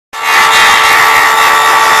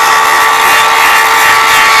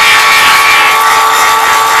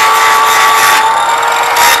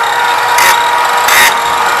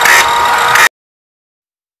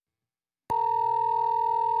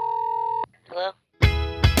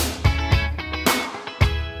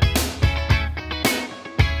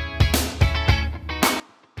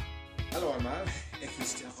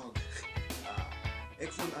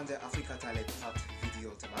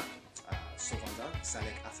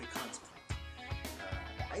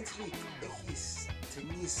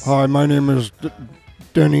Hi, my name is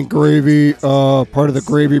Denny Gravy, part of the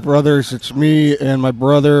Gravy Brothers. It's me and my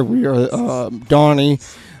brother. We are Donnie.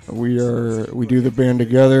 We do the band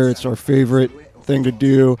together. It's our favorite thing to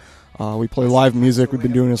do. We play live music. We've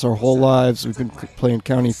been doing this our whole lives. We've been playing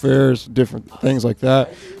county fairs, different things like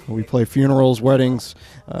that. We play funerals, weddings,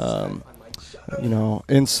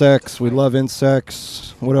 insects. We love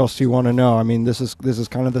insects. What else do you want to know? I mean, this is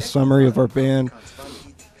kind of the summary of our band.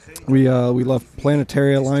 We love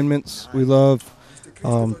planetary alignments. We love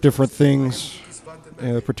different things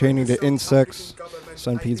pertaining to insects,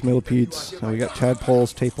 centipedes, millipedes. We got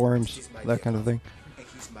tadpoles, tapeworms, that kind of thing.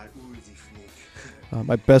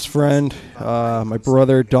 My best friend, my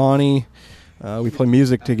brother Donnie, we play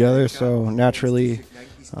music together. So naturally,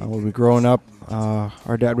 when we were growing up,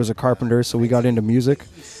 our dad was a carpenter, so we got into music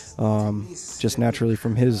just naturally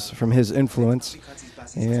from his influence,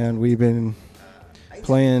 and we've been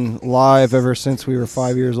playing live ever since we were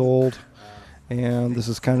 5 years old, and this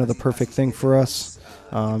is kind of the perfect thing for us,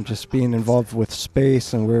 just being involved with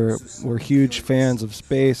space, and we're huge fans of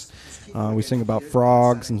space. We sing about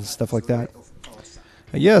frogs and stuff like that.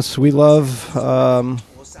 Yes, we love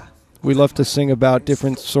to sing about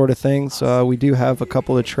different sort of things. We do have a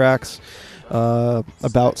couple of tracks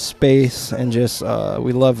about space, and just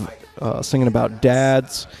we love singing about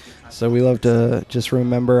dads, so we love to just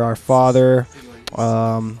remember our father,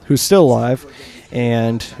 who's still alive,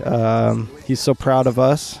 and he's so proud of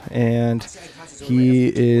us, and he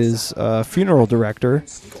is a funeral director.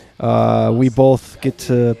 We both get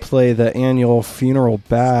to play the annual funeral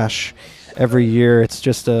bash every year. It's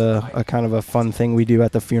just a kind of a fun thing we do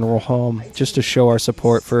at the funeral home, just to show our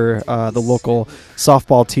support for the local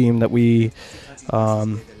softball team that we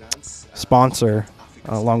sponsor,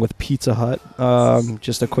 along with Pizza Hut.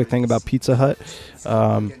 Just a quick thing about Pizza Hut.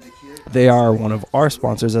 They are one of our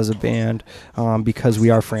sponsors as a band, because we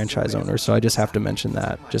are franchise owners, so I just have to mention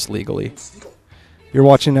that, just legally. You're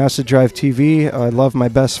watching Acid Drive TV. I love my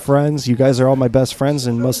best friends. You guys are all my best friends,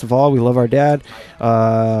 and most of all, we love our dad.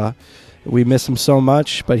 We miss him so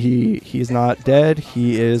much, but he's not dead.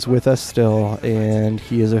 He is with us still, and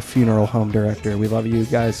he is a funeral home director. We love you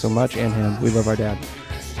guys so much, and him. We love our dad.